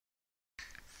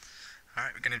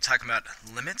Alright, we're going to talk about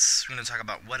limits. We're going to talk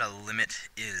about what a limit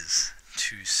is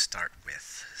to start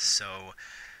with. So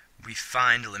we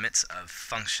find limits of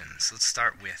functions. Let's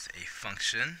start with a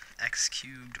function, x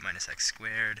cubed minus x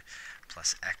squared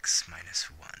plus x minus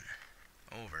 1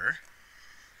 over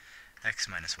x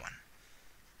minus 1.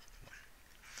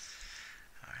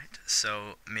 Alright,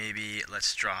 so maybe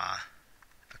let's draw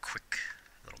a quick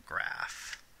little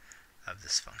graph of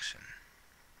this function.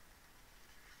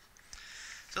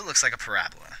 So it looks like a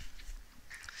parabola.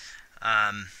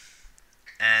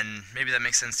 And maybe that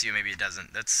makes sense to you, maybe it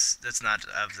doesn't. That's not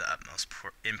of the utmost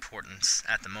importance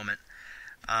at the moment.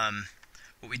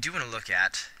 What we do want to look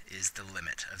at is the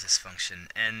limit of this function.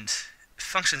 And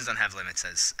functions don't have limits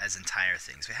as entire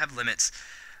things. We have limits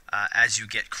as you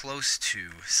get close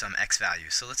to some x value.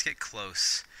 So let's get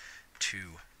close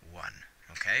to 1.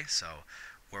 Okay, so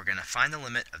we're going to find the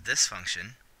limit of this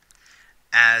function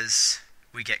as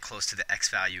we get close to the x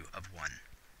value of 1.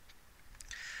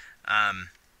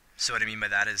 So what I mean by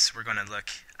that is we're going to look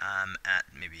at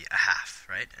maybe a half,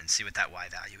 right, and see what that y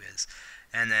value is.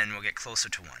 And then we'll get closer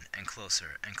to 1, and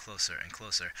closer, and closer, and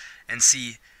closer, and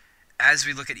see, as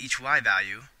we look at each y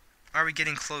value, are we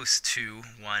getting close to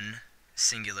one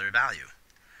singular value?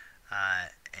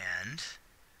 And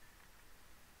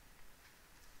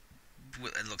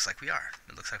it looks like we are.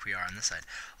 It looks like we are on this side.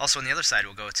 Also, on the other side,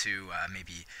 we'll go to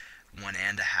maybe 1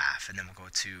 and a half, and then we'll go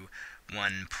to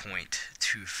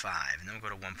 1.25, and then we'll go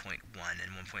to 1.1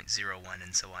 and 1.01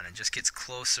 and so on. It just gets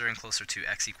closer and closer to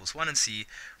x equals 1 and see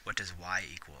what does y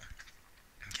equal.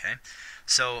 Okay,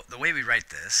 so the way we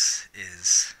write this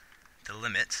is the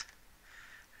limit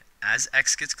as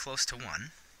x gets close to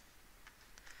 1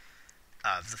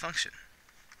 of the function.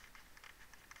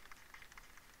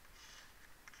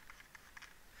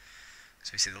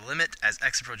 So we say the limit as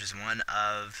x approaches 1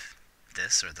 of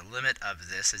this, or the limit of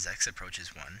this as x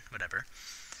approaches 1, whatever.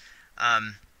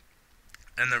 And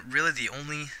really the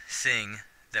only thing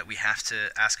that we have to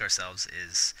ask ourselves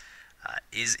is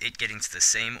it getting to the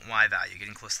same y value,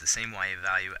 getting close to the same y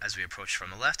value as we approach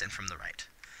from the left and from the right?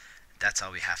 That's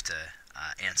all we have to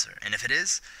answer. And if it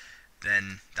is,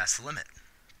 then that's the limit.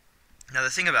 Now the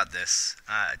thing about this,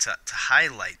 to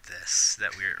highlight this,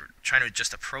 that we're trying to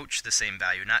just approach the same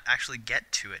value, not actually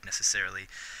get to it necessarily,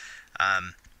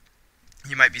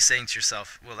 you might be saying to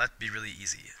yourself, well, that'd be really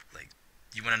easy. Like,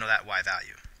 you want to know that y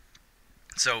value.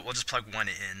 So we'll just plug 1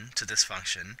 in to this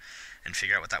function and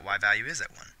figure out what that y value is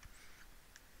at 1.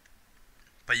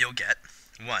 But you'll get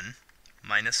 1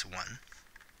 minus 1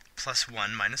 plus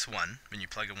 1 minus 1, when you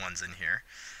plug the 1's in here,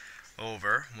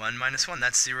 over 1 minus 1.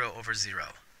 That's 0 over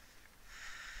 0.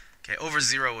 Okay, over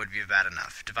 0 would be bad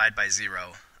enough. Divide by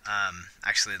 0.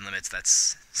 Actually, in limits,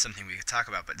 that's something we could talk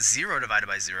about. But 0 divided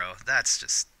by 0,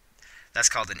 that's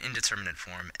called an indeterminate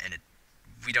form, and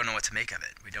we don't know what to make of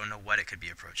it. We don't know what it could be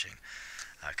approaching.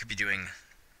 It could be doing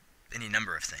any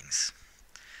number of things.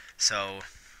 So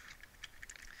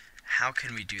how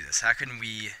can we do this? How can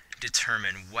we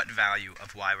determine what value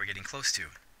of y we're getting close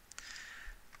to?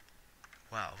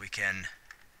 Well, we can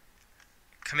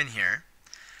come in here,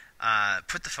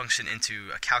 put the function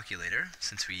into a calculator,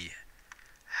 since we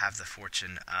have the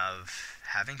fortune of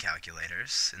having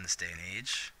calculators in this day and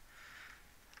age.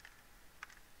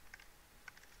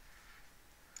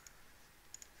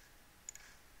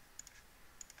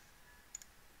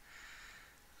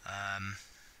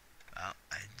 Well,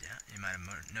 yeah, you might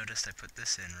have noticed I put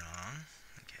this in wrong.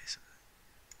 Okay, so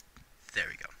there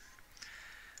we go.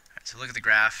 Alright, so look at the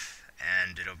graph,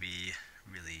 and it'll be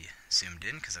really zoomed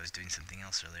in because I was doing something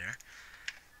else earlier.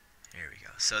 Here we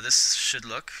go. So this should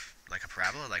look like a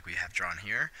parabola, like we have drawn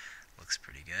here. Looks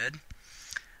pretty good.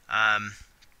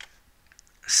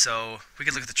 So we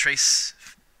could look at the trace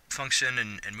function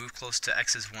and move close to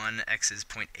x is 1, x is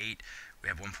 0.8. We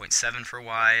have 1.7 for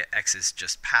y, x is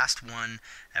just past 1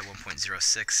 at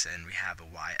 1.06, and we have a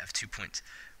y of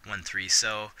 2.13.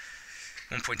 So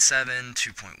 1.7,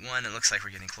 2.1, it looks like we're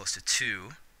getting close to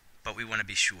 2, but we want to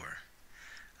be sure.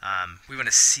 We want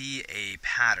to see a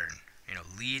pattern,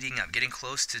 leading up, getting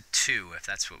close to 2, if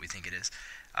that's what we think it is,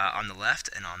 on the left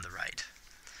and on the right.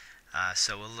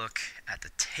 So we'll look at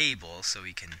the table so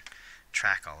we can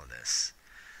track all of this.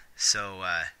 So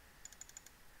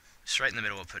just right in the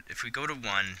middle, we'll put, if we go to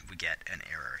 1, we get an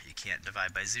error. You can't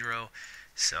divide by 0,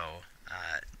 so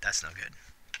that's no good.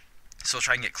 So we'll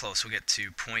try and get close. We'll get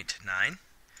to 0.9.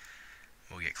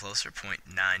 We'll get closer,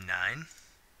 0.99.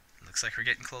 Looks like we're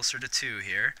getting closer to 2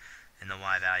 here in the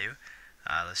y value.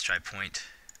 Let's try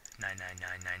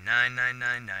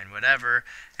 0.9999999, whatever.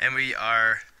 And we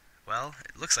are, well,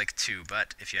 it looks like 2,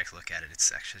 but if you actually look at it,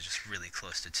 it's actually just really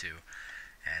close to 2.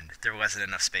 and there wasn't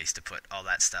enough space to put all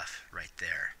that stuff right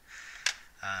there.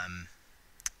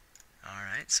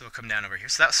 Alright, so we'll come down over here.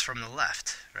 So that's from the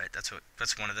left, right? That's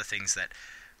one of the things that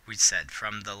we said,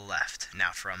 from the left.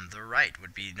 Now from the right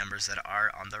would be numbers that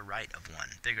are on the right of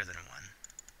 1, bigger than 1.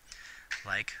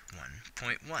 Like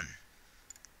 1.1.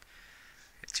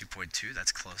 2.2,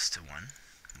 that's close to 1.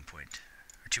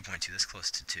 2.2, that's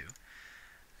close to 2.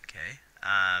 Okay.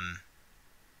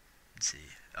 Let's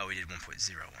see. Oh, we did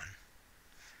 1.01.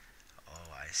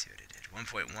 Oh, I see what it did.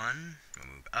 1.1, we'll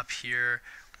move up here.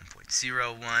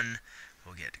 1.01,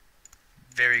 we'll get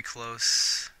very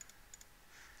close.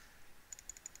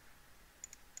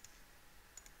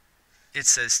 It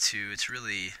says 2, it's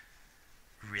really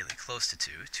close to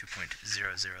 2,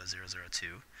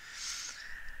 2.00002.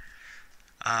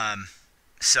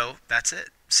 So that's it.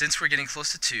 Since we're getting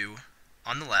close to 2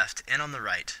 on the left and on the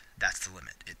right, that's the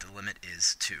limit. The limit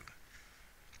is 2.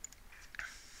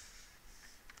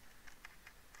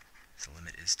 The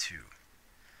limit is 2.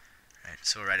 Right,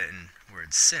 so we'll write it in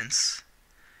words. Since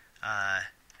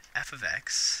f of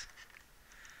x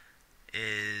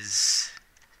is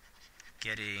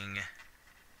getting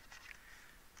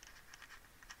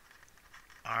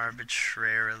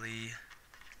arbitrarily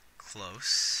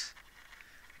close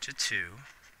to 2.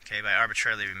 Okay, by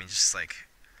arbitrarily we mean just like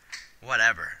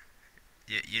whatever.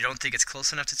 You don't think it's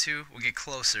close enough to 2? We'll get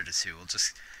closer to 2.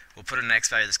 We'll put an x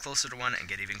value that's closer to 1 and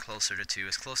get even closer to 2,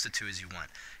 as close to 2 as you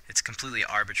want. It's completely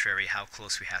arbitrary how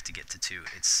close we have to get to 2.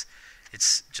 It's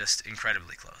just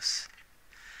incredibly close.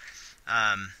 So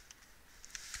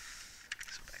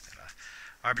back that off.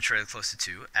 Arbitrarily close to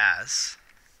 2 as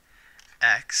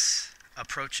x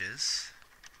approaches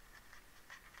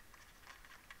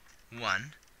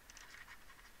 1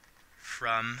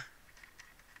 from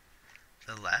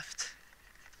the left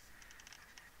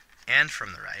and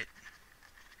from the right.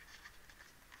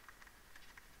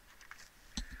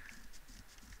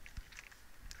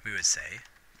 We would say,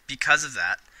 because of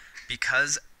that,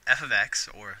 because f of x,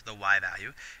 or the y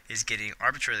value, is getting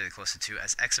arbitrarily close to 2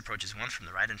 as x approaches 1 from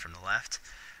the right and from the left,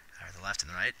 or the left and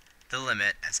the right, the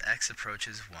limit as x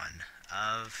approaches 1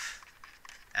 of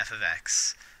f of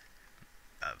x,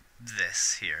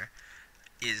 this here,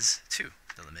 is 2.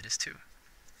 The limit is 2.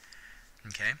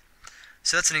 Okay?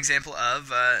 So that's an example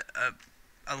of a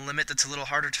limit that's a little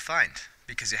harder to find,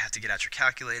 because you have to get out your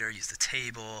calculator, use the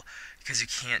table, because you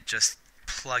can't just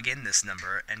plug in this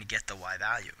number and get the y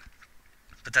value.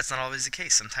 But that's not always the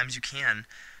case. Sometimes you can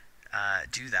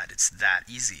do that. It's that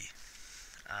easy.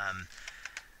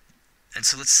 And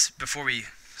so before we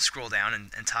scroll down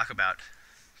and talk about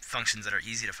functions that are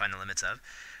easy to find the limits of,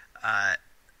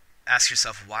 ask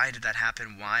yourself, why did that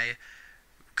happen? Why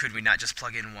could we not just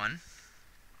plug in 1?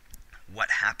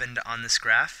 What happened on this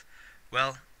graph?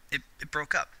 Well, it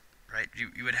broke up, right?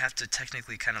 You would have to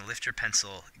technically kind of lift your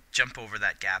pencil, jump over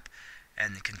that gap,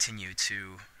 and continue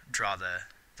to draw the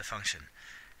function.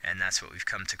 And that's what we've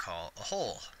come to call a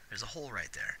hole. There's a hole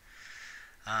right there.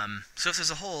 So if there's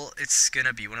a hole, it's going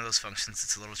to be one of those functions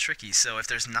that's a little tricky. So if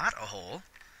there's not a hole,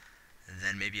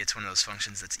 then maybe it's one of those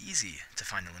functions that's easy to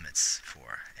find the limits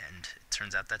for. And it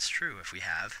turns out that's true. If we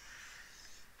have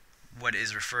what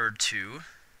is referred to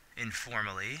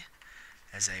informally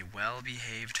as a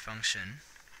well-behaved function,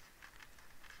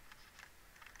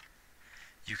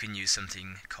 you can use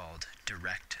something called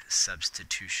direct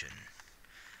substitution.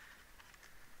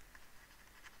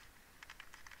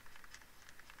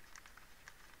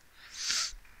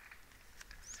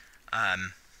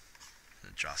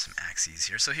 Draw some axes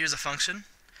here. So here's a function,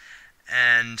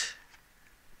 and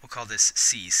we'll call this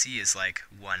c. C is like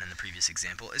 1 in the previous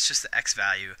example. It's just the x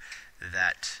value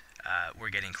that we're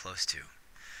getting close to.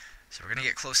 So we're going to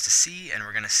get close to c, and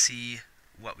we're going to see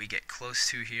what we get close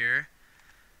to here.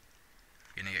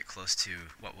 We're going to get close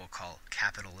to what we'll call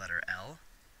capital letter L.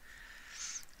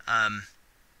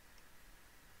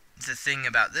 The thing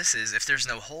about this is, if there's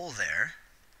no hole there,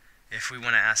 if we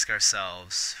want to ask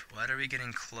ourselves, what are we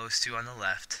getting close to on the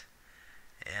left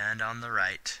and on the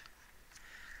right?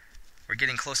 We're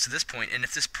getting close to this point, and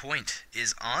if this point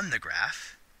is on the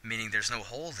graph, meaning there's no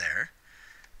hole there,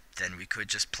 then we could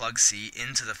just plug c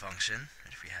into the function.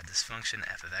 If we had this function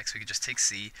f of x, we could just take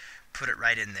c, put it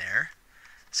right in there.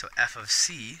 So f of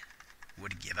c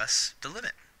would give us the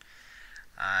limit.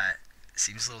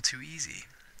 Seems a little too easy.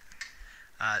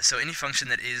 So any function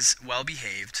that is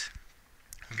well-behaved,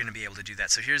 we're going to be able to do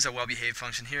that. So here's a well-behaved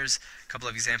function. Here's a couple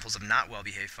of examples of not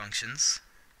well-behaved functions.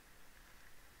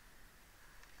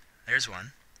 There's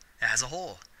one. It has a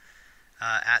hole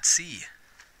at c.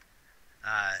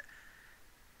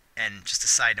 And just a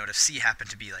side note, if c happened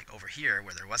to be like over here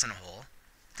where there wasn't a hole,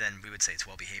 then we would say it's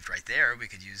well behaved right there. We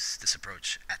could use this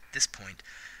approach at this point.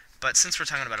 But since we're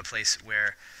talking about a place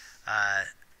where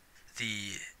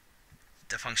the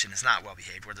function is not well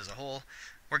behaved, where there's a hole,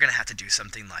 we're going to have to do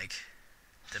something like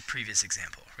the previous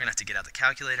example. We're going to have to get out the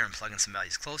calculator and plug in some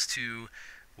values close to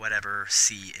whatever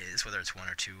c is, whether it's 1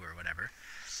 or 2 or whatever,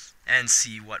 and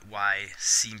see what y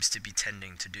seems to be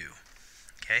tending to do.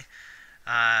 Okay?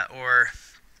 Or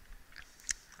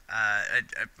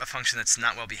a function that's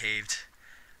not well behaved,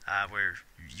 where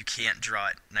you can't draw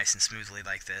it nice and smoothly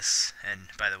like this. And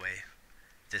by the way,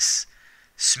 this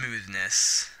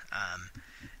smoothness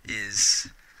is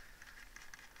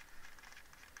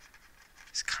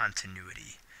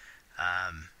continuity.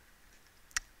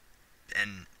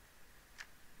 And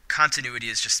continuity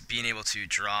is just being able to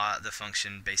draw the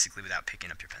function basically without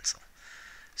picking up your pencil.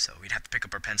 So we'd have to pick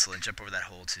up our pencil and jump over that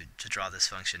hole to draw this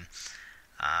function.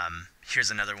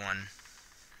 Here's another one.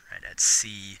 Right, at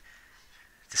c,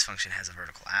 this function has a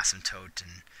vertical asymptote,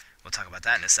 and we'll talk about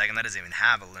that in a second. That doesn't even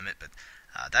have a limit, but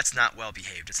that's not well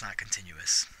behaved. It's not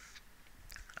continuous.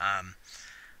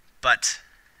 But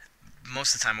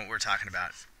most of the time what we're talking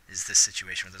about is this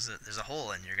situation where there's a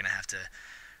hole and you're going to have to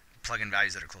plug in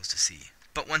values that are close to c.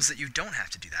 But ones that you don't have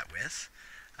to do that with,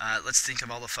 let's think of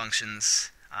all the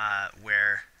functions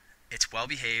where it's well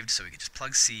behaved, so we can just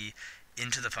plug c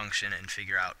into the function and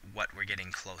figure out what we're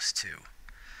getting close to.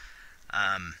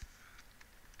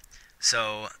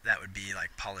 So that would be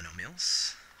like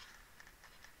polynomials,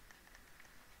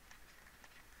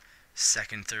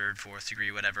 second, third, fourth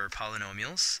degree, whatever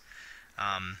polynomials.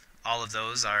 All of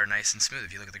those are nice and smooth.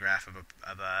 If you look at the graph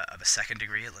of a second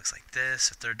degree, it looks like this.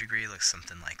 A third degree looks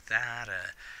something like that.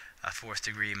 A fourth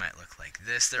degree might look like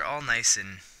this. They're all nice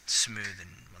and smooth, and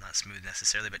well, not smooth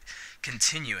necessarily, but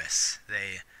continuous.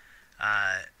 They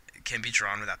can be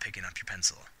drawn without picking up your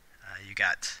pencil. You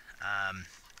got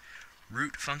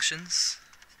root functions.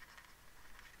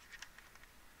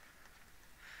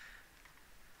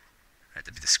 Right,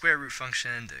 that'd be the square root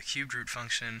function, the cubed root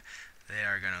function. They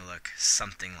are going to look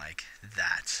something like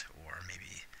that, or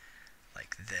maybe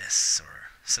like this, or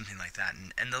something like that.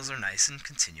 And those are nice and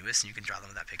continuous, and you can draw them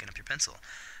without picking up your pencil.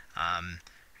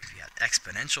 You got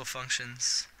exponential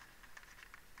functions,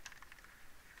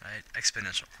 right?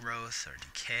 Exponential growth or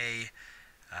decay.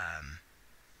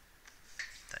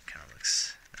 That kind of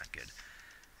looks not good.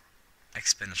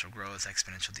 Exponential growth,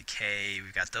 exponential decay.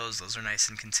 We've got those. Those are nice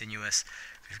and continuous.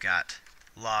 We've got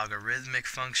logarithmic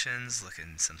functions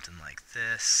looking something like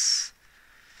this,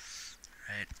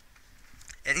 right?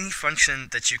 Any function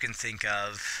that you can think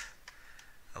of,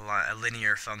 a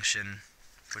linear function,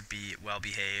 would be well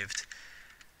behaved,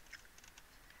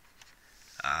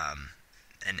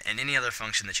 and any other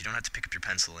function that you don't have to pick up your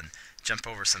pencil and jump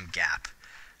over some gap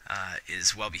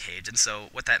is well behaved. And so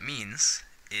what that means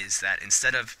is that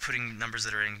instead of putting numbers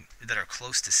that are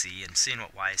close to c and seeing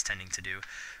what y is tending to do,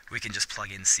 we can just plug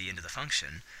in c into the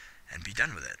function and be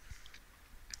done with it.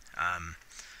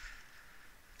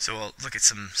 So we'll look at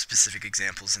some specific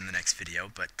examples in the next video,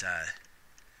 but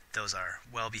those are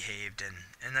well behaved,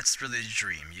 and that's really the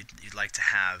dream. You'd like to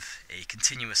have a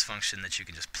continuous function that you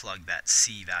can just plug that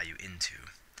c value into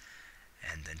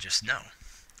and then just know.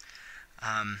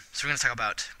 So we're going to talk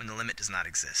about when the limit does not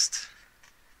exist.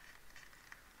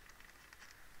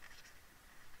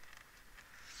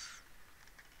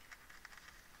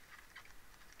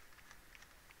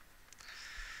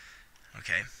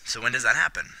 Okay, so when does that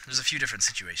happen? There's a few different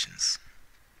situations.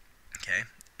 Okay,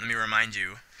 let me remind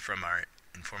you from our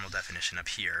informal definition up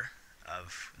here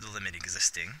of the limit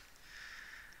existing.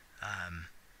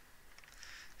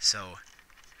 So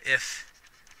if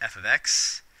f of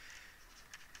x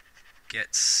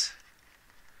gets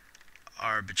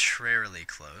arbitrarily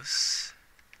close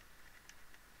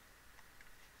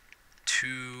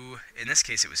to, in this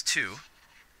case it was 2.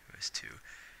 It was 2.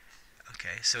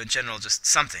 Okay, so in general, just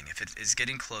something. If it is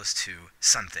getting close to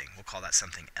something, we'll call that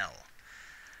something L.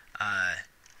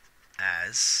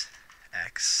 As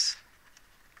x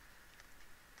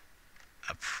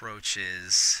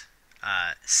approaches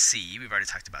c, we've already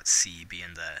talked about c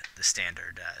being the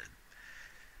standard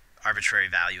arbitrary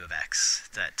value of x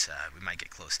that we might get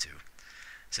close to.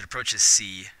 So it approaches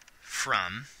c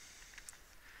from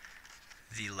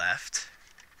the left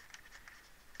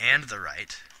and the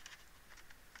right.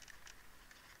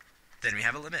 Then we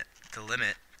have a limit. The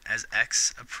limit as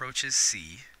x approaches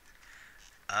c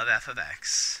of f of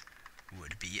x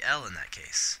would be L in that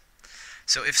case.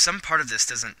 So if some part of this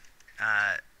doesn't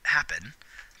happen,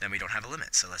 then we don't have a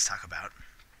limit. So let's talk about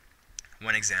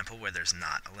one example where there's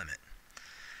not a limit.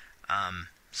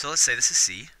 So let's say this is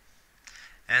c,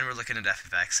 and we're looking at f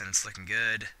of x, and it's looking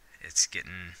good, it's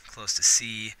getting close to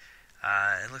C.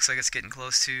 It looks like it's getting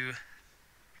close to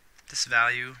this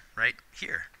value right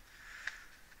here.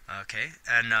 Okay,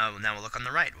 and now we'll look on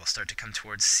the right. We'll start to come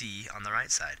towards C on the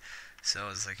right side. So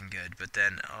it's looking good, but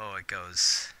then, oh, it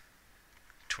goes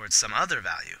towards some other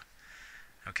value.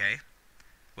 Okay,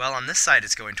 well, on this side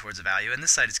it's going towards a value, and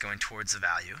this side it's going towards a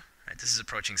value. Right? This is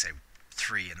approaching, say,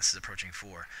 3, and this is approaching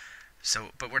 4. So,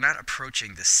 but we're not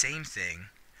approaching the same thing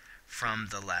from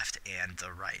the left and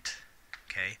the right.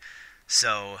 Okay,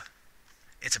 so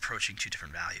it's approaching two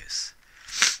different values.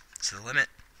 So the limit,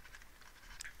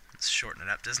 let's shorten it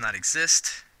up, does not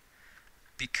exist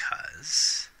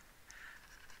because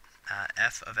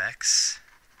f of x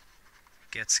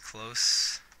gets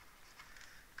close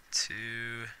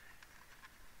to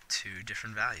two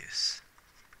different values.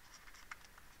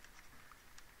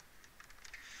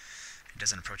 It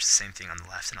doesn't approach the same thing on the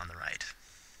left and on the right.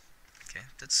 Okay,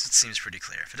 it seems pretty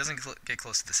clear. If it doesn't get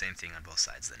close to the same thing on both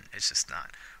sides, then it's just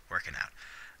not working out.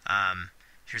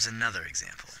 Here's another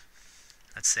example.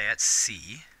 Let's say at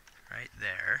C, right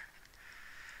there,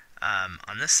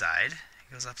 on this side,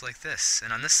 it goes up like this.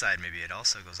 And on this side, maybe it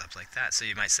also goes up like that. So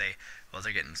you might say, well,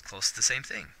 they're getting close to the same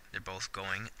thing. They're both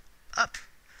going up.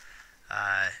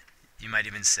 You might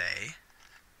even say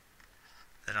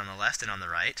that on the left and on the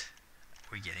right,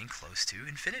 we're getting close to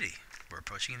infinity. We're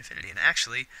approaching infinity. And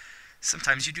actually,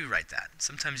 sometimes you do write that.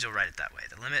 Sometimes you'll write it that way.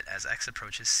 The limit as x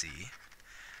approaches C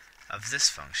of this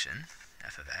function,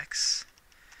 f of x,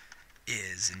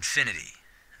 is infinity.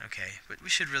 Okay, but we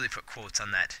should really put quotes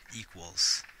on that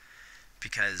equals,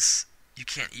 because you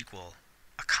can't equal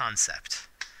a concept.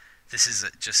 This is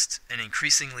just an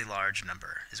increasingly large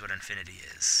number, is what infinity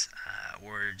is.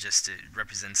 Or just it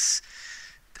represents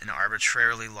an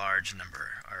arbitrarily large number,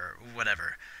 or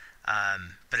whatever.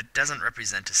 But it doesn't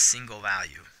represent a single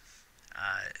value.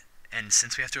 And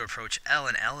since we have to approach L,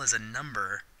 and L is a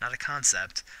number, not a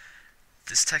concept,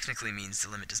 this technically means the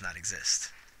limit does not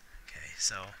exist. Okay,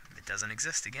 so it doesn't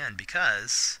exist again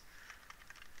because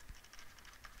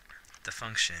the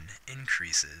function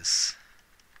increases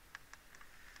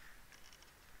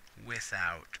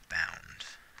without bound.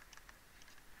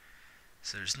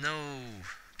 So there's no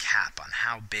cap on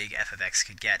how big f of x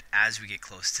could get as we get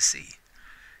close to C.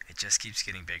 It just keeps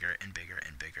getting bigger and bigger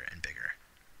and bigger and bigger.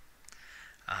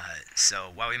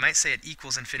 So while we might say it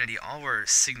equals infinity, all we're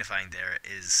signifying there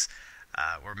is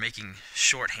we're making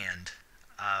shorthand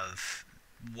of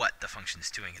what the function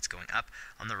is doing. It's going up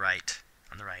on the right,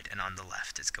 and on the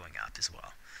left it's going up as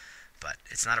well. But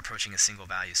it's not approaching a single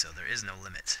value, so there is no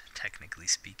limit, technically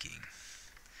speaking.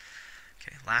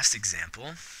 Okay, last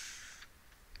example.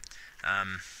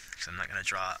 So I'm not going to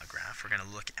draw a graph. We're going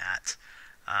to look at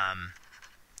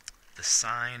the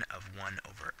sine of 1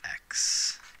 over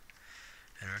x.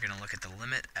 And we're going to look at the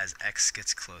limit as x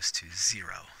gets close to 0.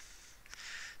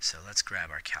 So let's grab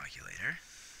our calculator.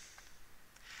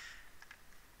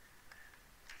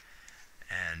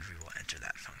 And we will enter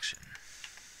that function.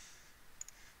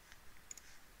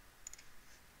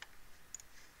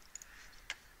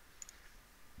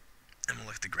 And we'll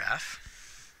look at the graph.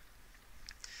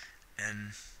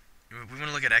 And we want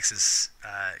to look at x as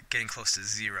getting close to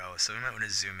 0, so we might want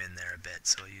to zoom in there a bit.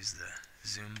 So we'll use the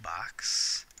zoom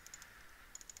box.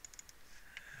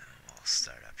 We'll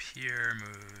start up here,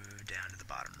 move down to the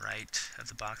bottom right of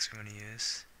the box we want to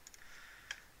use.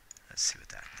 Let's see what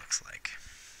that looks like.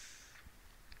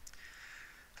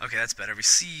 Okay, that's better. We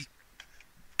see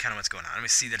kind of what's going on. We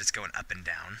see that it's going up and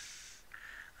down.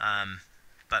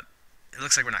 But it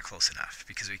looks like we're not close enough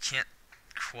because we can't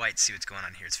quite see what's going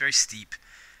on here. It's very steep,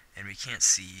 and we can't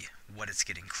see what it's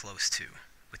getting close to.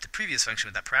 With the previous function,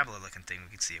 with that parabola-looking thing, we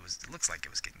could see it looks like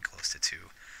it was getting close to 2.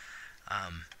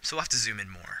 So we'll have to zoom in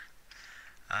more.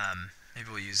 Maybe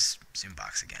we'll use zoom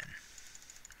box again.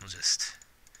 We'll just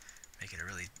make it a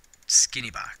really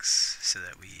skinny box so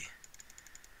that we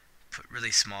put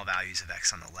really small values of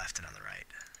x on the left and on the right.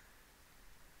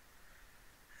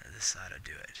 Now this ought to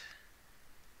do it.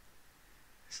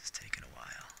 This is taking a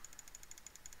while.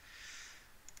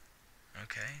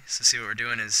 Okay, so see what we're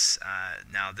doing is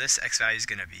now this x value is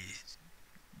going to be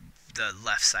the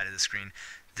left side of the screen.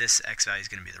 This x value is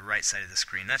going to be the right side of the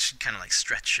screen. That should kind of like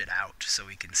stretch it out so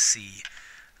we can see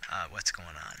what's going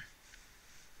on.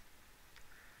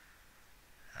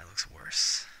 That looks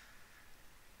worse.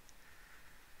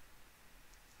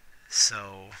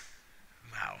 So,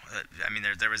 wow, I mean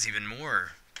there was even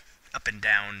more up and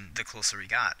down the closer we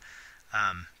got.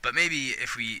 But maybe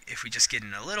if we just get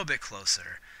in a little bit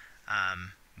closer,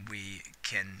 we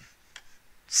can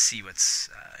see what's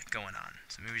going on.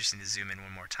 So maybe we just need to zoom in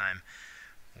one more time.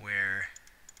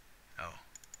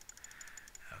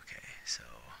 Okay, so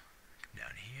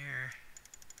down here.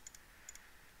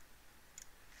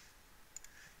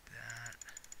 That.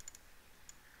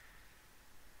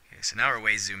 Okay, so now we're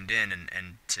way zoomed in,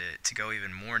 and to go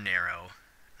even more narrow,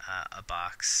 a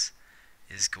box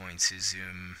is going to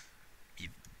zoom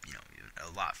a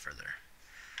lot further.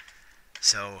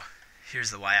 So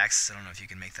here's the y-axis. I don't know if you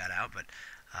can make that out, but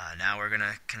now we're going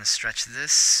to kind of stretch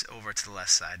this over to the left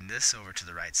side and this over to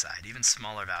the right side. Even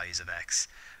smaller values of x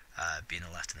being the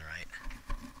left and the right.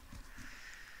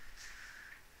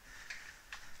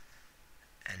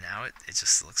 And now it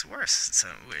just looks worse. So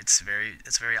it's very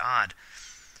odd.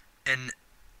 And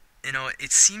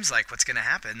it seems like what's going to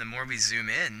happen, the more we zoom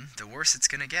in, the worse it's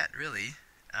going to get, really.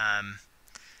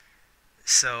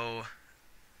 So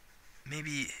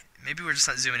maybe we're just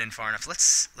not zooming in far enough.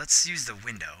 Let's use the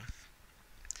window.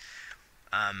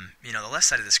 The left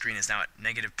side of the screen is now at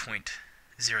negative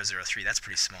 0.003. That's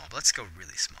pretty small, but let's go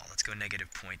really small. Let's go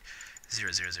negative 0.000001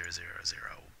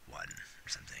 or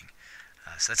something.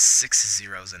 So that's 6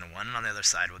 zeros and a 1. And on the other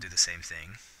side, we'll do the same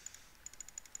thing.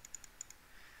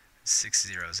 6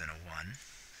 zeros and a 1.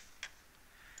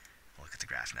 We'll look at the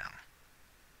graph now.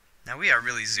 Now we are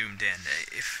really zoomed in.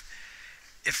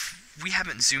 If we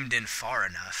haven't zoomed in far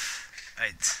enough,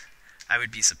 I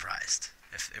would be surprised.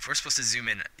 If we're supposed to zoom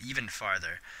in even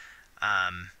farther,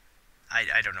 I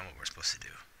don't know what we're supposed to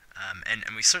do. And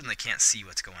we certainly can't see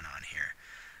what's going on here.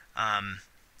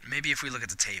 Maybe if we look at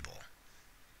the table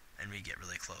and we get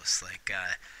really close, like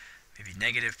maybe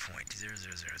negative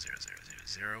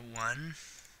 0.000001.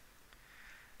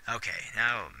 Okay,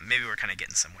 now maybe we're kind of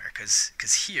getting somewhere, because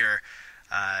here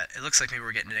it looks like maybe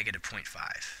we're getting negative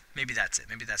 0.5. Maybe that's it.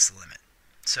 Maybe that's the limit.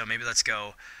 So maybe let's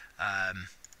go.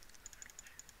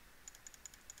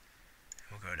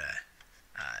 We'll go to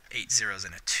 8 zeros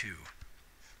and a 2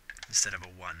 instead of a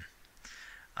 1.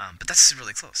 But that's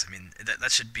really close. I mean,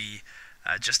 that should be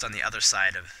just on the other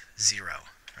side of 0,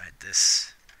 right?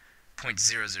 This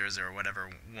 0.000 whatever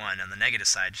 1 on the negative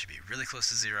side should be really close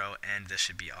to 0, and this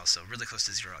should be also really close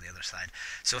to 0 on the other side.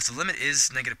 So if the limit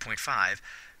is negative 0.5,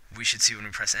 we should see when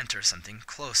we press enter something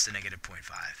close to negative 0.5.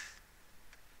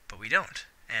 But we don't.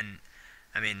 And,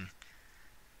 I mean,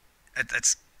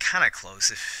 that's kind of close.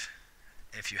 If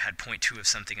you had 0.2 of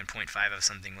something and 0.5 of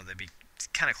something, well, they'd be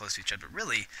kind of close to each other. But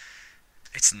really,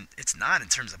 it's not in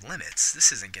terms of limits.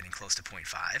 This isn't getting close to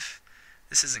 0.5.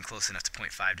 This isn't close enough to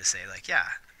 0.5 to say, like,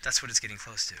 yeah, that's what it's getting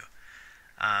close to.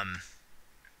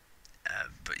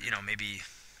 But, maybe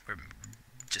we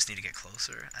just need to get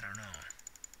closer. I don't know.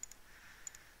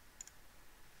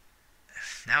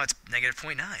 Now it's negative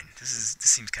 0.9. This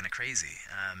seems kind of crazy.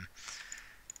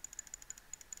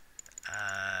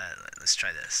 Let's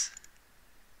try this.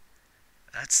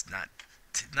 That's not.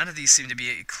 None of these seem to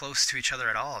be close to each other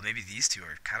at all. Maybe these two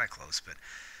are kind of close, but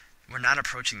we're not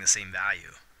approaching the same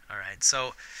value. All right.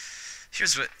 So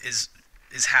here's what is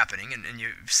happening, and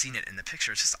you've seen it in the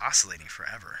picture. It's just oscillating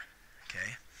forever.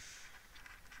 Okay.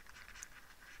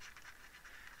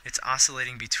 It's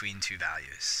oscillating between two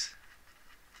values.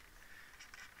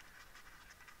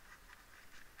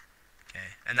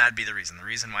 Okay, and that'd be the reason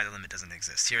why the limit doesn't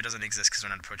exist. Here it doesn't exist because we're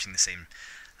not approaching the same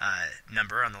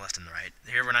number on the left and the right.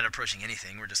 Here we're not approaching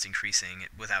anything, we're just increasing it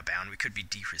without bound. We could be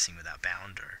decreasing without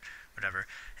bound or whatever.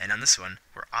 And on this one,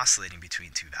 we're oscillating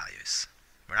between two values.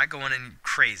 We're not going in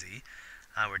crazy.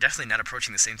 We're definitely not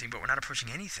approaching the same thing, but we're not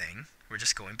approaching anything. We're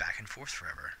just going back and forth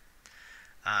forever.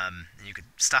 And you could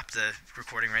stop the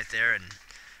recording right there and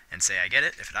say, I get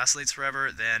it. If it oscillates forever,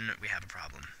 then we have a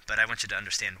problem. But I want you to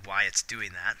understand why it's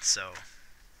doing that, so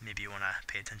maybe you want to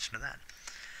pay attention to that.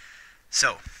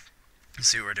 So, let's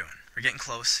see what we're doing. We're getting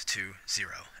close to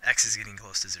 0. X is getting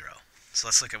close to 0. So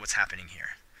let's look at what's happening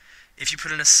here. If you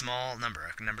put in a small number,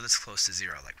 a number that's close to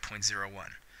 0, like 0.01,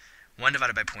 1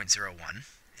 divided by 0.01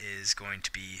 is going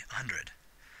to be 100.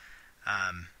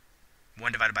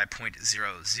 1 divided by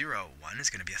 0.001 is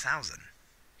going to be 1,000.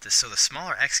 So the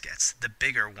smaller x gets, the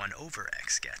bigger 1 over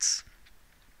x gets.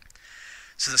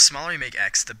 So the smaller you make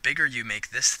x, the bigger you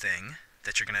make this thing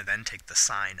that you're going to then take the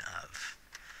sine of.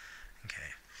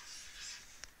 Okay.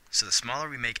 So the smaller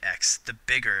we make x, the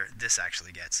bigger this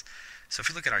actually gets. So if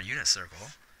we look at our unit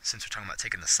circle, since we're talking about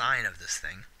taking the sine of this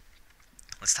thing,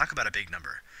 let's talk about a big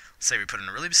number. Let's say we put in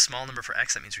a really small number for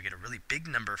x, that means we get a really big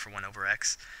number for 1 over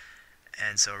x.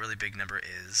 And so a really big number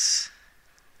is,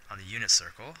 on the unit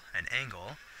circle, an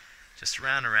angle, just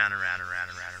around a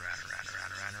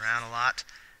lot.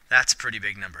 That's a pretty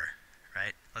big number,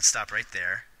 right? Let's stop right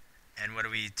there. And what do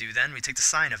we do then? We take the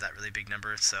sine of that really big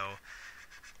number, so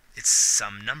it's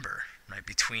some number, right,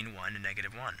 between 1 and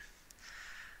negative 1.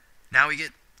 Now we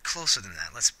get closer than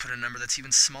that. Let's put a number that's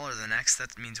even smaller than x.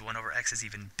 That means 1 over x is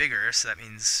even bigger, so that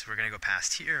means we're going to go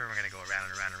past here, we're going to go around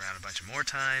and around and around a bunch of more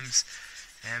times,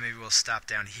 and maybe we'll stop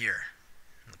down here.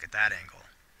 Look at that angle.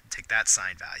 Take that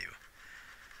sine value.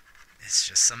 It's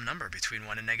just some number between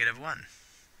 1 and -1.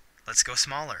 Let's go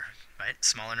smaller, right?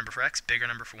 Smaller number for x, bigger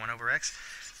number for 1 over x.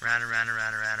 Round and round and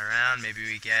round and round and round. Maybe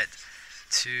we get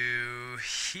to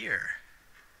here.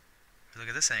 Look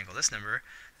at this angle, this number.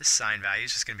 This sine value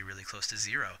is just going to be really close to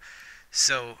 0.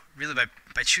 So really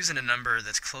by choosing a number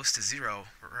that's close to 0,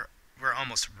 we're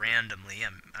almost randomly,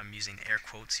 I'm using air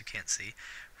quotes you can't see,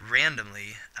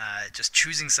 randomly just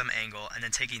choosing some angle and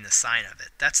then taking the sine of it.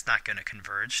 That's not going to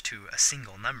converge to a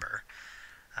single number.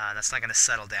 That's not going to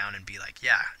settle down and be like,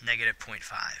 yeah,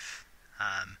 -0.5.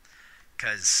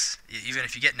 Because even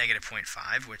if you get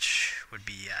 -0.5, which would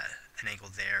be an angle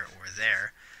there or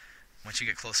there, once you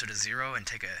get closer to 0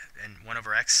 and and 1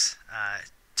 over x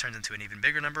turns into an even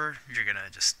bigger number, you're going to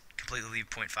just completely leave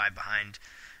 0.5 behind,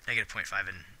 -0.5,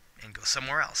 and go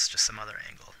somewhere else, just some other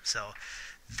angle. So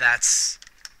that's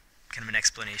kind of an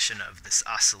explanation of this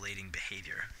oscillating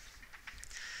behavior.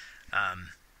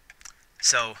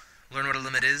 So learn what a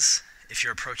limit is. If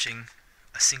you're approaching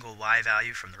a single y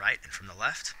value from the right and from the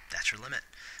left, that's your limit.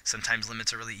 Sometimes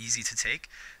limits are really easy to take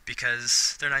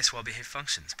because they're nice, well-behaved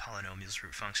functions, polynomials,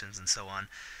 root functions, and so on.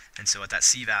 And so at that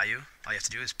c value, all you have to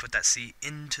do is put that c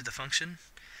into the function,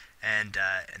 and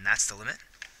that's the limit.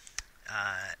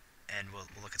 And we'll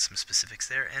look at some specifics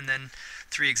there. And then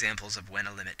 3 examples of when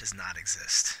a limit does not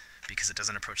exist, because it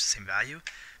doesn't approach the same value,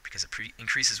 because it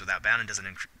increases without bound and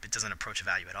it doesn't approach a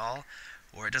value at all,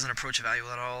 or it doesn't approach a value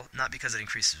at all, not because it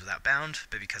increases without bound,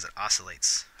 but because it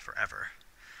oscillates forever.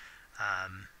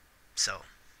 So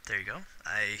there you go.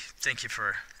 I thank you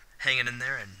for hanging in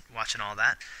there and watching all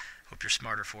that. Hope you're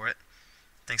smarter for it.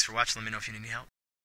 Thanks for watching. Let me know if you need any help.